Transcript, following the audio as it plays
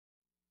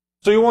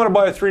So you want to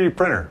buy a 3D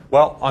printer?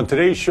 Well, on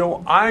today's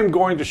show, I'm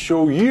going to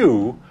show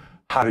you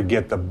how to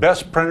get the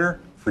best printer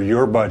for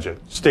your budget.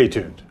 Stay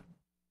tuned.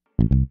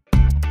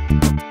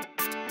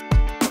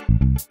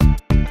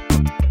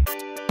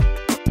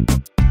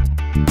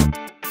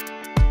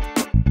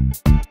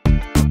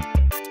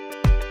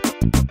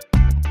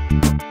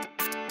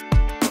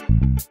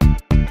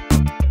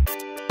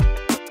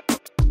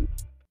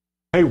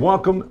 Hey,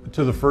 welcome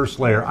to The First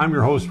Layer. I'm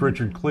your host,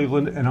 Richard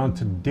Cleveland, and on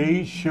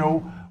today's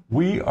show,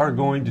 we are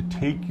going to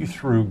take you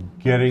through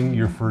getting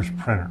your first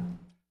printer.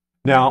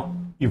 Now,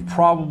 you've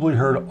probably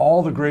heard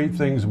all the great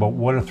things about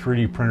what a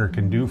 3D printer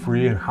can do for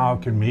you and how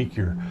it can make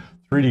your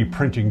 3D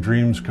printing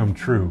dreams come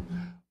true.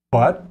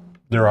 But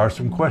there are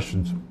some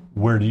questions.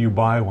 Where do you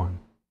buy one?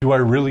 Do I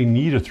really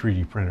need a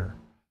 3D printer?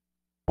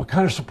 What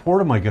kind of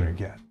support am I going to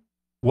get?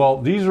 Well,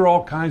 these are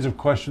all kinds of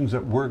questions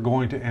that we're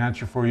going to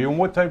answer for you. And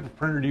what type of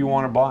printer do you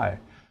want to buy?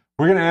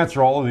 We're going to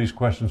answer all of these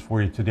questions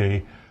for you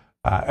today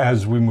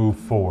as we move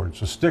forward.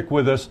 So stick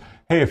with us.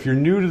 Hey, if you're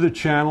new to the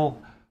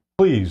channel,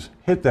 please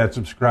hit that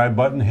subscribe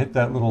button, hit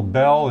that little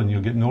bell, and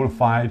you'll get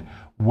notified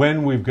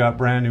when we've got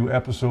brand new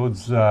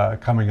episodes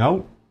coming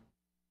out.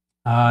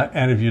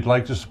 And if you'd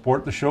like to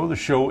support the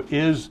show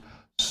is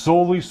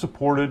solely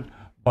supported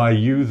by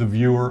you, the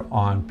viewer,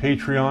 on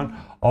Patreon.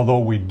 Although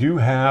we do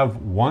have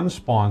one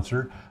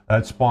sponsor.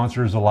 That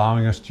sponsor is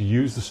allowing us to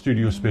use the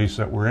studio space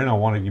that we're in. I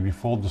want to give you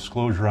full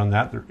disclosure on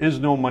that. There is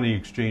no money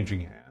exchanging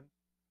hands,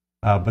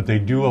 but they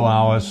do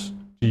allow us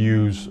to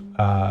use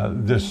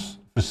this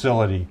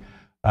facility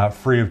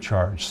free of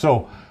charge.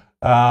 So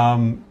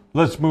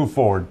let's move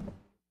forward.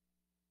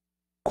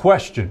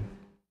 Question: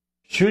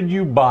 should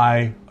you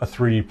buy a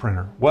 3D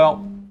printer?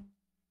 Well,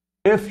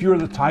 if you're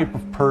the type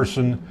of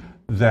person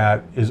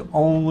that is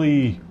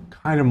only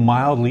kind of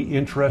mildly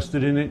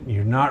interested in it, and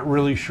you're not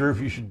really sure if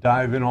you should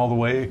dive in all the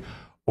way,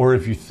 or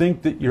if you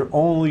think that you're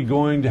only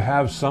going to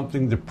have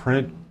something to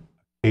print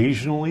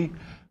occasionally,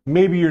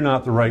 maybe you're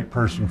not the right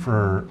person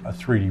for a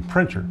 3D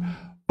printer.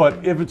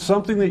 But if it's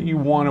something that you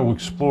want to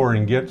explore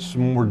and get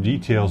some more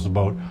details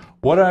about,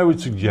 what I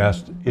would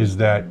suggest is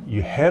that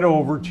you head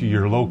over to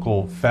your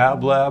local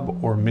Fab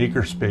Lab or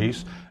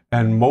Makerspace,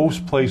 and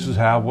most places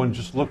have one.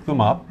 Just look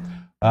them up.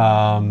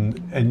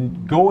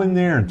 And go in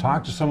there and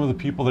talk to some of the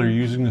people that are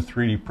using the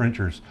 3D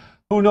printers.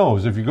 Who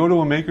knows, if you go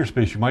to a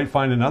makerspace, you might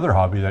find another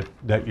hobby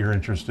that you're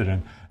interested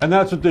in. And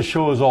that's what this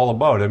show is all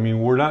about. I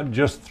mean, we're not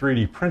just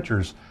 3D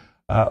printers,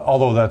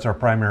 although that's our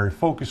primary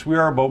focus. We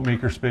are about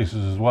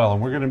makerspaces as well,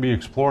 and we're going to be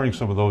exploring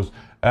some of those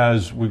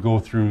as we go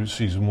through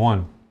season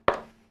 1.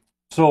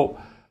 So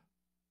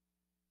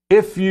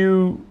if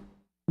you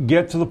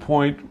get to the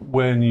point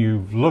when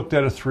you've looked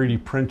at a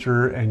 3D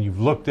printer and you've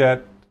looked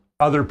at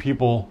other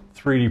people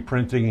 3D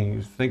printing and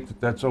you think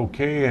that that's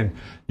okay, and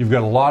you've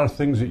got a lot of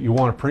things that you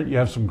want to print, you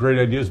have some great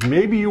ideas,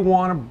 maybe you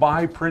want to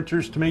buy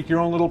printers to make your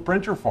own little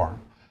printer farm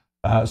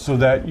so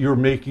that you're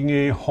making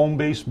a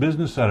home-based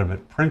business out of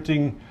it,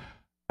 printing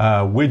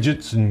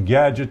widgets and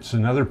gadgets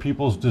and other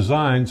people's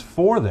designs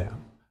for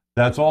them.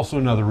 That's also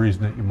another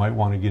reason that you might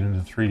want to get into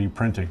 3D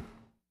printing.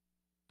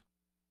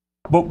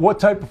 But what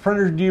type of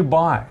printers do you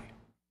buy?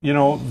 You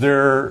know,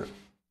 there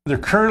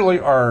currently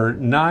are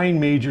 9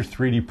 major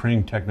 3D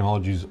printing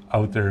technologies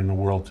out there in the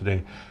world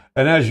today.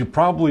 And as you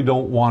probably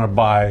don't want to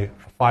buy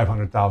a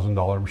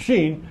 $500,000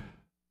 machine,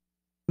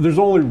 there's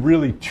only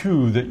really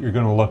 2 that you're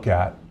going to look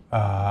at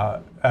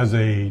as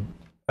a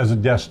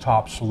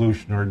desktop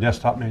solution or a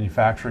desktop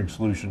manufacturing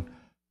solution.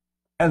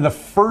 And the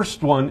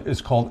first one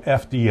is called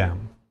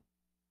FDM.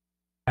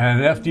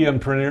 And an FDM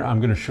printer, I'm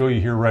going to show you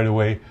here right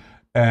away.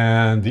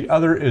 And the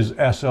other is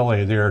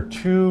SLA. They are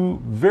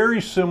 2 very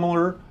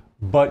similar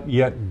but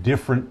yet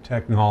different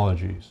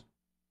technologies.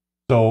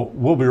 So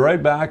we'll be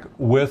right back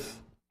with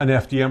an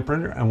FDM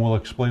printer and we'll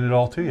explain it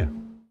all to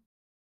you.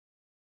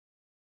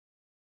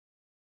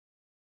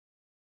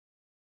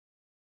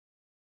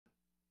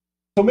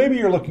 So maybe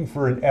you're looking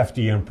for an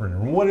FDM printer.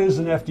 What is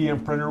an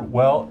FDM printer?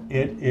 Well,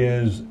 it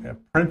is a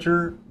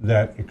printer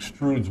that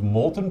extrudes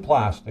molten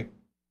plastic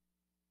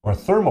or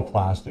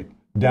thermoplastic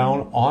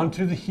down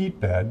onto the heat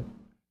bed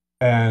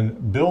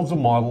and builds a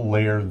model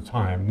layer at a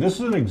time. This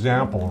is an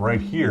example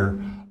right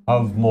here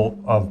of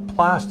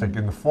plastic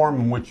in the form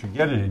in which you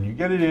get it in. You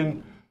get it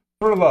in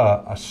sort of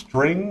a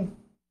string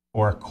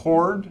or a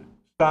cord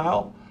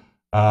style.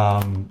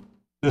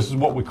 This is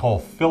what we call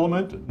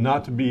filament,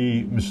 not to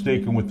be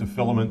mistaken with the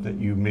filament that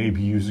you may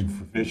be using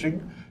for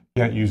fishing.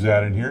 Can't use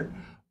that in here.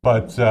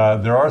 But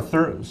there are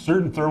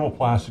certain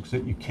thermoplastics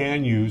that you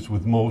can use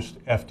with most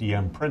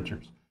FDM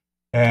printers.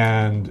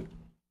 And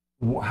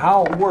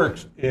how it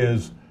works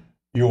is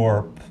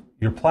your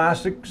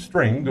plastic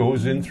string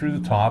goes in through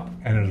the top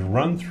and is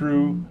run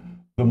through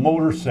the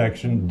motor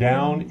section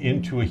down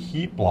into a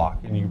heat block.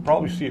 And you can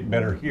probably see it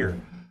better here.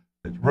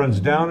 It runs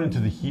down into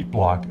the heat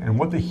block. And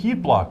what the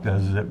heat block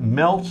does is it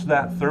melts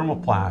that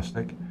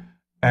thermoplastic,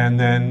 and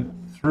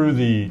then through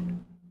the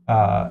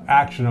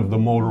action of the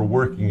motor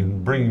working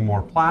and bringing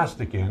more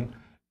plastic in,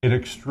 it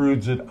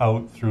extrudes it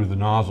out through the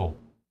nozzle.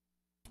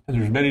 And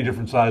there's many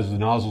different sizes of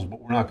nozzles,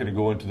 but we're not going to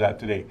go into that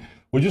today.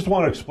 We just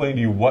want to explain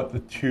to you what the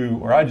two,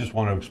 or I just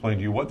want to explain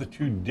to you what the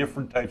two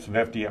different types of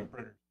FDM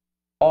printers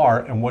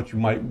are and what you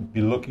might be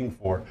looking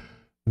for.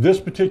 This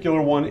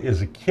particular one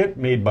is a kit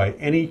made by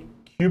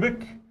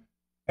Anycubic,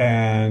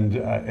 and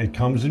it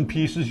comes in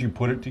pieces. You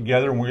put it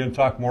together, and we're going to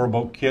talk more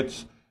about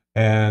kits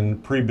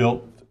and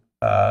pre-built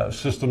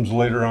systems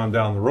later on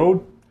down the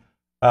road.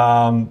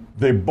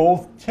 They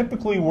both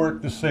typically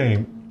work the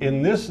same.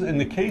 In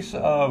the case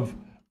of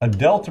a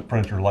Delta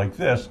printer like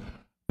this,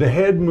 the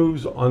head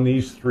moves on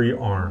these three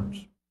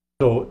arms.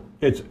 So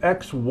its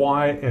X,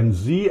 Y, and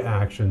Z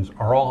actions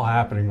are all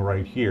happening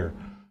right here.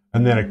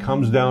 And then it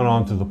comes down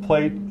onto the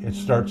plate. It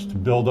starts to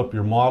build up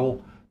your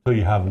model until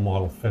you have a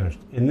model finished.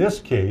 In this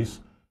case,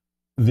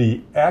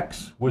 the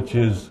X, which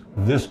is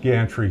this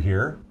gantry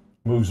here,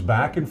 moves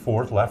back and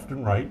forth, left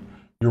and right.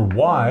 Your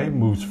Y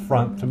moves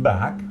front to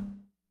back.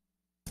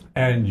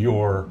 And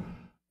your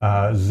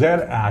Z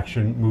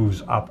action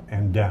moves up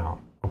and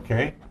down,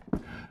 okay?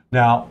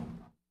 Now,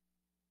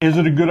 is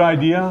it a good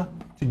idea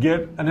to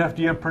get an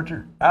FDM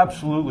printer?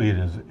 Absolutely it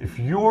is. If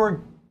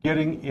you're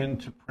getting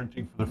into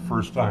printing for the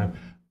first time,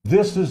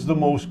 this is the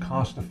most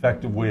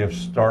cost-effective way of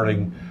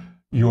starting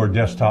your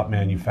desktop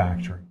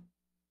manufacturing.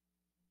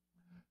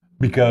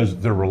 Because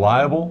they're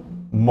reliable,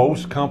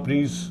 most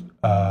companies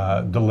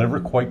deliver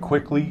quite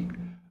quickly.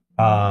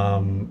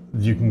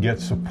 You can get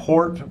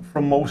support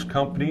from most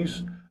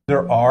companies.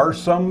 There are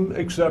some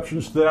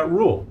exceptions to that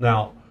rule.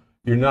 Now,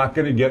 you're not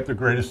going to get the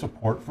greatest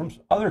support from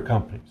other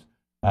companies,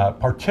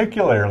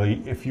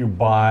 particularly if you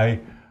buy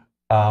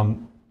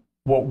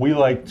what we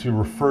like to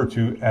refer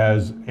to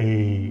as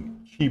a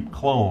cheap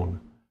clone.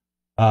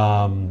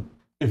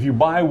 If you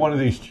buy one of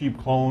these cheap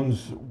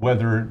clones,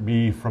 whether it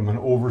be from an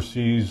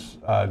overseas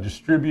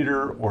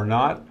distributor or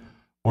not,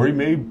 or you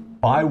may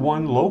buy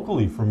one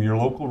locally from your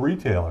local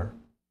retailer,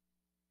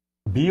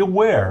 be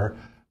aware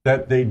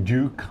that they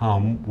do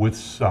come with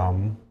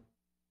some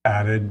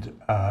added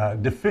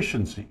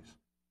deficiencies.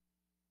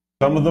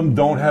 Some of them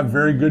don't have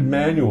very good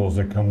manuals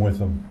that come with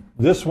them.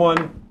 This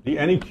one, the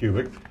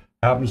Anycubic,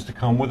 happens to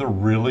come with a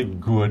really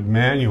good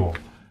manual.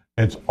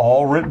 It's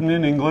all written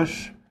in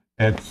English.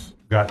 It's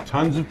got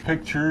tons of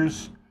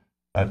pictures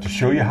to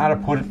show you how to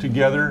put it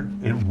together.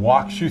 It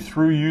walks you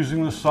through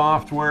using the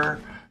software,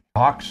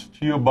 talks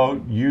to you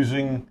about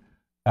using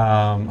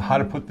how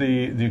to put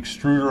the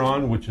extruder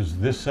on, which is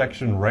this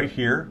section right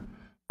here.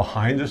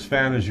 Behind this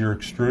fan is your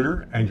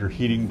extruder and your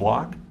heating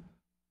block.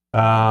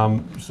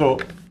 So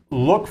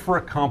look for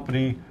a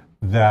company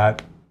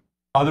that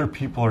other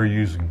people are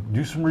using.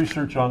 Do some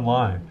research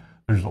online.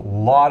 There's a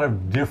lot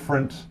of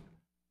different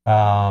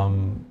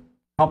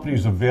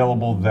companies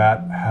available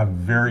that have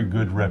very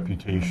good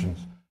reputations.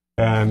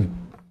 And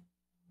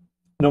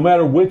no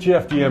matter which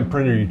FDM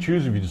printer you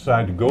choose, if you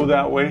decide to go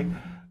that way,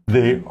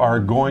 they are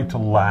going to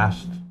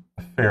last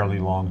a fairly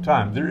long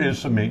time. There is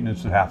some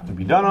maintenance that have to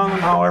be done on them,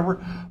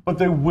 however, but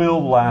they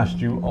will last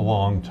you a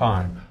long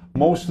time.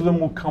 Most of them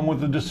will come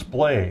with a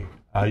display.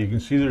 You can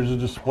see there's a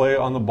display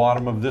on the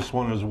bottom of this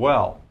one as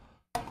well.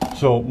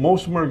 So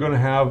most of them are going to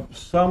have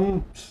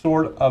some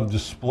sort of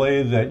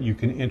display that you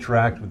can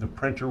interact with the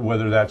printer,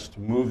 whether that's to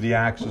move the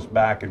axis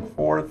back and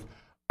forth,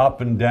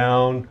 up and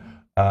down,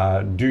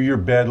 do your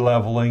bed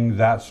leveling,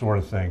 that sort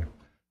of thing.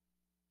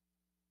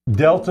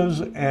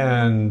 Deltas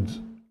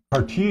and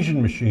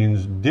Cartesian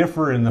machines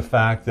differ in the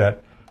fact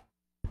that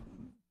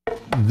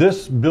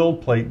this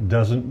build plate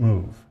doesn't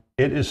move.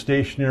 It is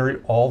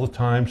stationary all the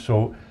time,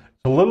 so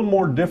it's a little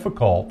more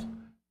difficult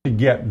to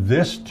get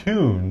this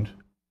tuned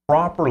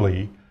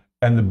properly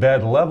and the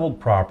bed leveled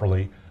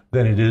properly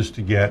than it is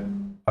to get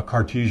a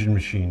Cartesian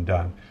machine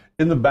done.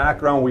 In the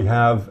background, we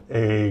have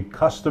a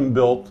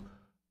custom-built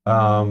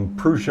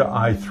Prusa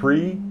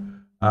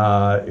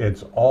i3.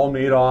 It's all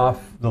made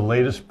off the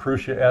latest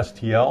Prusa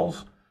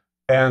STLs,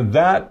 and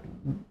that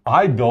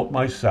I built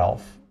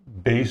myself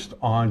based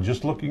on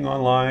just looking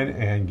online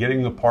and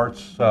getting the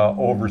parts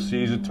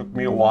overseas. It took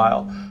me a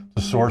while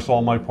to source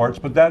all my parts,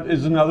 but that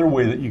is another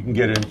way that you can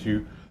get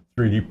into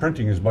 3D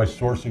printing, is by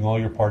sourcing all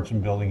your parts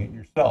and building it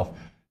yourself.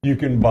 You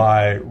can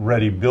buy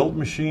ready-built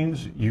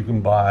machines, you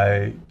can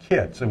buy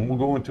kits, and we'll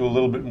go into a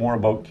little bit more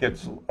about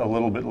kits a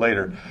little bit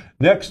later.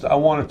 Next, I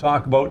want to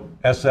talk about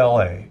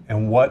SLA,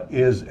 and what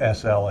is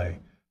SLA?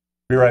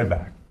 Be right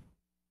back.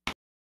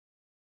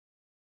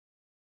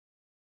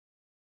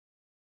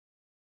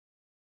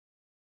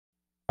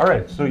 All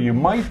right, so you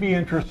might be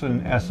interested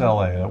in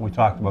SLA that we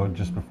talked about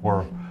just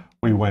before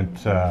we went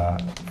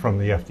from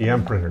the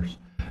FDM printers.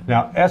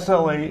 Now,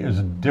 SLA is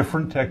a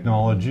different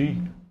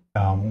technology.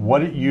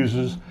 What it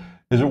uses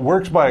is it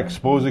works by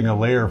exposing a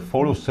layer of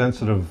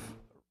photosensitive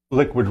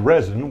liquid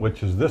resin,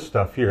 which is this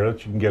stuff here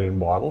that you can get in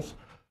bottles,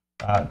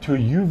 to a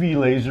UV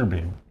laser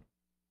beam.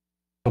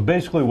 So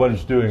basically what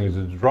it's doing is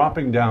it's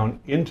dropping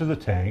down into the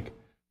tank,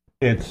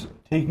 it's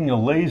taking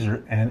a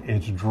laser and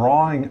it's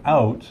drawing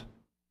out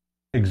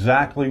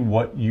exactly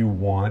what you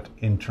want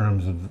in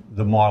terms of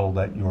the model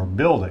that you're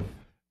building.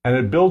 And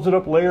it builds it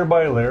up layer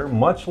by layer,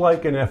 much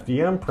like an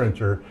FDM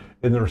printer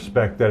in the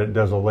respect that it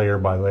does a layer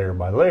by layer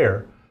by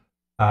layer.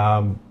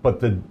 But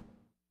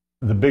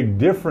the big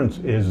difference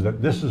is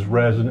that this is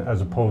resin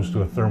as opposed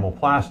to a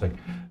thermoplastic.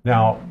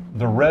 Now,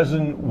 the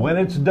resin, when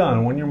it's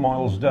done, when your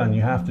model's done,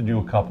 you have to do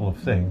a couple of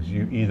things.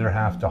 You either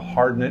have to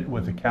harden it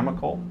with a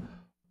chemical,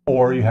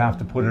 or you have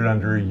to put it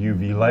under a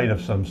UV light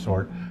of some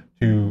sort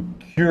to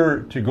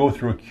go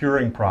through a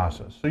curing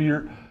process. So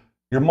your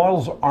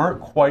models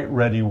aren't quite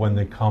ready when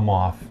they come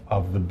off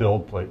of the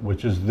build plate,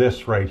 which is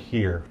this right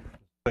here.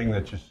 The thing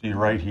that you see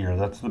right here,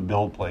 that's the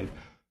build plate.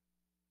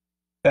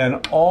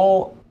 And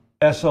all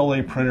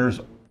SLA printers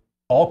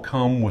all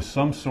come with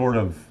some sort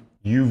of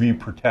UV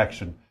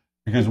protection,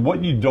 because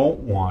what you don't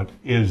want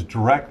is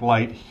direct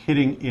light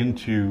hitting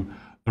into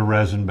the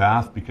resin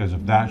bath, because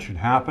if that should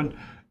happen,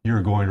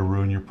 you're going to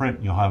ruin your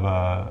print. You'll have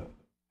a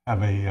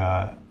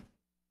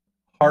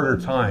harder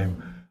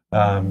time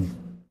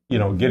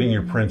getting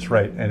your prints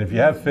right. And if you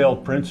have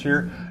failed prints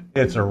here,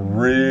 it's a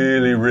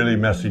really, really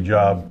messy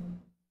job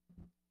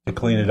to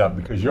clean it up,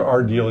 because you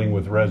are dealing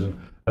with resin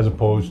as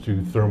opposed to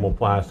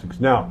thermoplastics.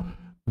 Now,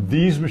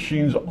 these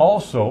machines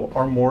also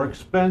are more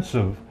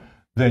expensive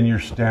than your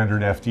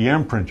standard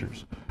FDM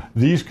printers.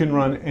 These can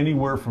run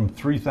anywhere from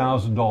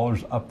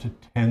 $3,000 up to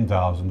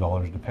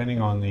 $10,000,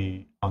 depending on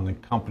the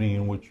company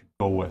in which you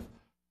go with.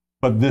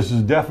 But this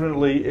is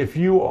definitely, if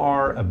you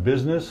are a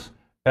business,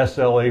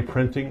 SLA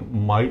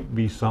printing might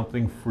be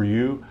something for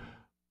you.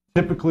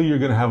 Typically, you're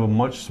going to have a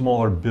much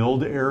smaller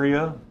build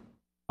area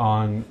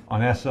on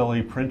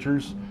SLA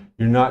printers.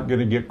 You're not going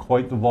to get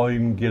quite the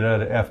volume you get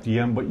out of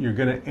FDM, but you're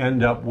going to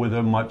end up with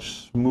a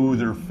much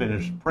smoother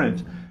finished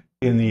print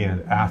in the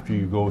end after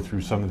you go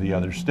through some of the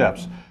other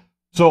steps.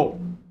 So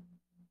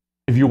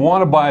if you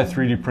want to buy a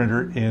 3D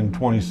printer in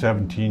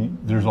 2017,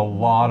 there's a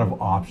lot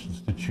of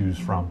options to choose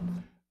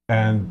from.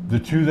 And the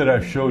two that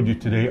I've showed you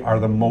today are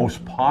the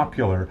most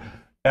popular,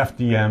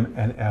 FDM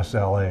and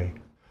SLA.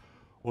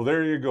 Well,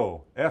 there you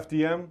go.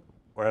 FDM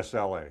or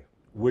SLA,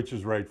 which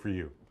is right for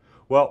you?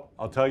 Well,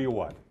 I'll tell you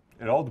what,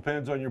 it all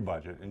depends on your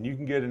budget. And you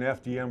can get an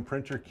FDM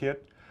printer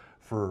kit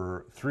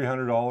for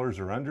 $300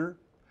 or under.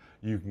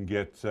 You can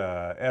get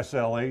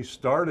SLA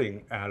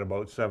starting at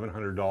about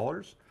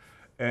 $700.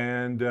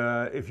 And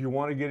if you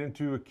want to get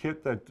into a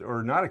kit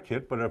or not a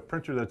kit, but a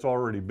printer that's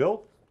already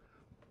built,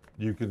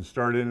 you can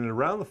start in and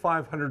around the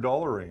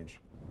 $500 range,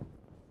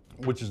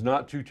 which is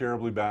not too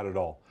terribly bad at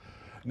all.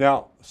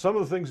 Now, some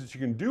of the things that you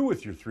can do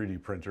with your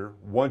 3D printer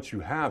once you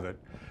have it,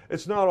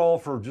 it's not all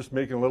for just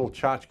making little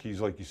tchotchkes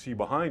like you see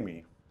behind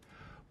me,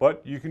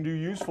 but you can do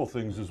useful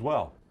things as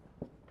well.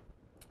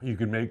 You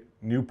can make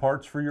new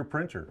parts for your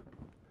printer.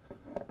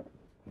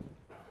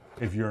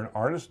 If you're an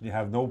artist and you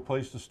have no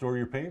place to store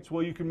your paints,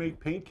 well, you can make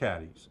paint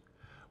caddies,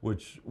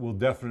 which will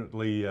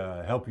definitely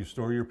help you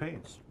store your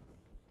paints.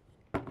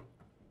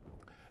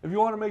 If you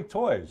want to make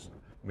toys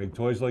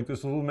like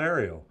this little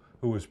Mario,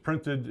 who was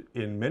printed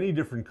in many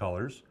different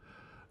colors,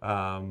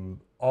 not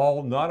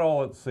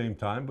all at the same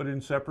time, but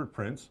in separate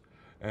prints.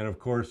 And of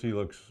course, he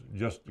looks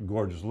just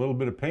gorgeous. A little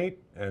bit of paint,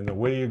 and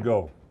away you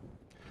go.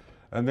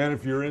 And then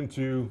if you're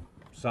into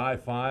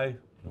sci-fi,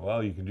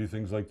 well, you can do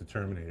things like the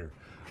Terminator.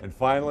 And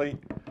finally,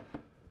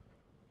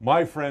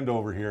 my friend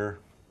over here,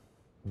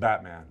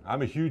 Batman.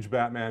 I'm a huge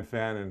Batman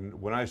fan, and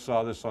when I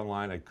saw this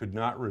online, I could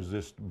not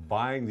resist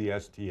buying the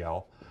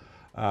STL.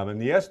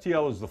 And the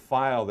STL is the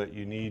file that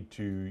you need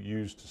to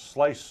use to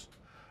slice,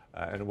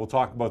 and we'll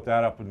talk about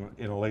that up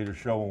in a later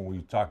show when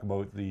we talk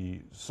about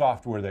the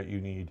software that you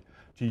need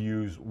to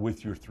use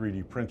with your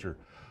 3D printer.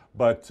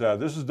 But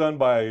this is done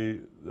by,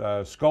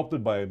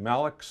 sculpted by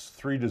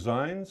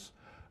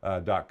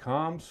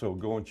Malix3designs.com, so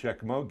go and check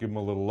them out, give them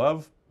a little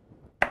love.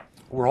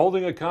 We're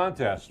holding a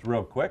contest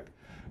real quick,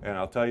 and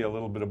I'll tell you a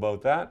little bit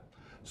about that.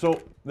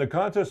 So the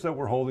contest that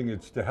we're holding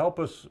is to help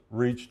us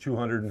reach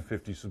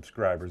 250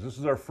 subscribers. This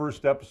is our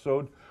first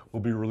episode.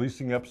 We'll be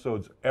releasing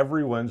episodes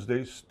every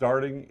Wednesday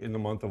starting in the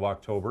month of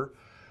October.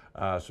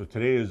 So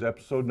today is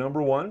episode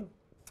number 1.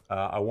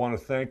 I want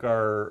to thank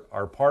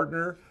our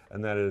partner,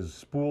 and that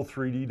is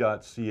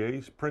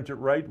spool3d.ca. Print it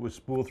right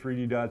with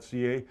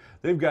spool3d.ca.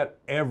 They've got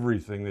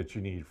everything that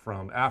you need,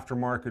 from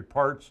aftermarket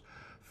parts,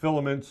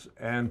 filaments,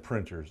 and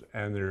printers,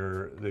 and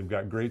they've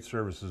got great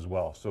service as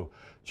well. So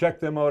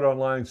check them out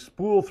online,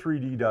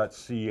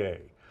 spool3d.ca.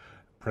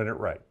 Print it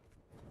right.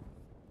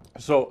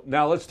 So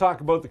now let's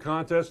talk about the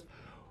contest.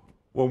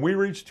 When we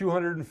reach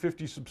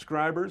 250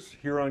 subscribers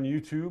here on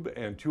YouTube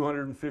and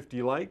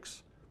 250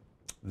 likes,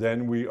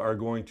 then we are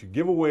going to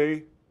give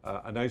away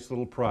a nice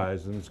little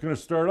prize. And it's going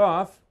to start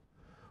off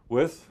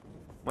with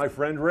my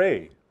friend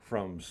Ray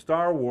from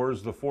Star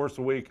Wars: The Force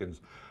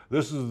Awakens.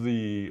 This is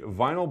the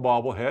vinyl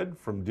bobblehead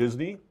from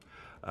Disney,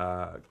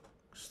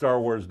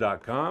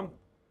 StarWars.com,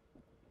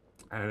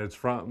 and it's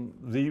from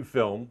the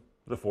film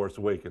The Force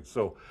Awakens.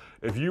 So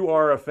if you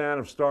are a fan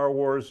of Star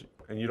Wars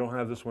and you don't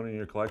have this one in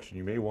your collection,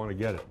 you may want to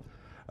get it.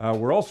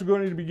 We're also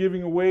going to be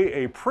giving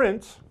away a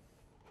print,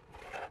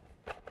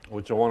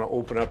 which I want to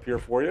open up here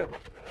for you,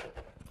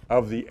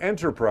 of the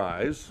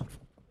Enterprise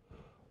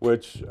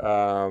which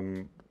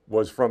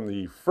was from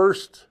the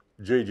first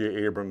J.J.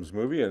 Abrams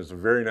movie, and it's a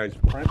very nice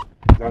print.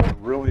 Done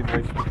on really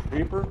nice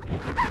paper.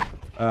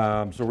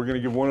 So we're going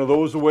to give one of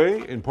those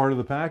away in part of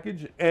the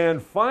package.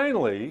 And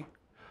finally,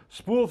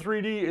 Spool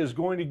 3D is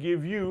going to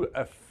give you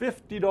a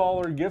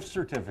 $50 gift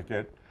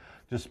certificate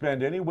to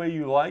spend any way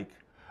you like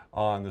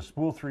on the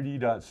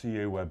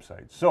spool3d.ca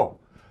website. So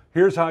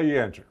here's how you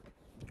enter.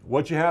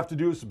 What you have to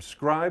do is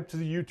subscribe to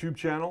the YouTube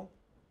channel,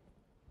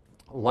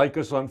 like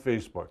us on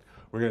Facebook.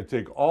 We're going to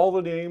take all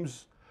the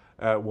names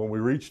when we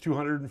reach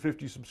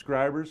 250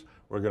 subscribers.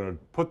 We're going to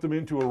put them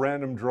into a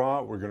random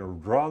draw. We're going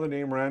to draw the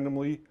name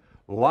randomly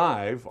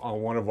live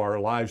on one of our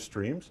live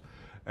streams,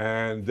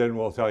 and then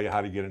we'll tell you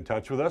how to get in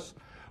touch with us.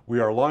 We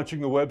are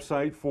launching the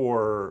website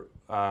for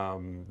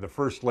the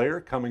first layer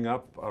coming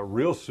up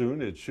real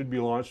soon. It should be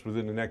launched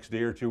within the next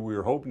day or two. We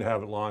were hoping to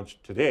have it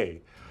launched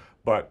today,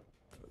 but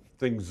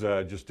things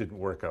just didn't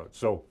work out.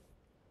 So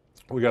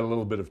we got a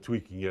little bit of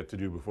tweaking yet to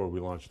do before we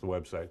launch the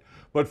website.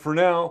 But for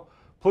now,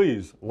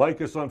 please like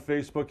us on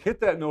Facebook,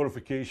 hit that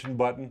notification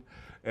button,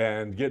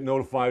 and get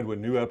notified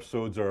when new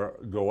episodes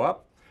go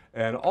up.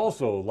 And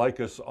also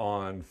like us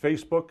on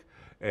Facebook,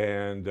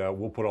 and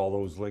we'll put all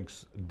those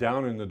links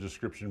down in the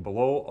description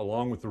below,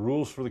 along with the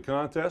rules for the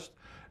contest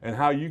and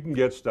how you can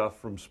get stuff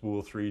from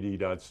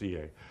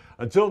spool3d.ca.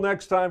 Until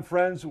next time,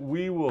 friends,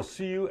 we will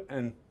see you,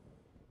 and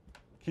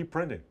keep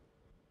printing.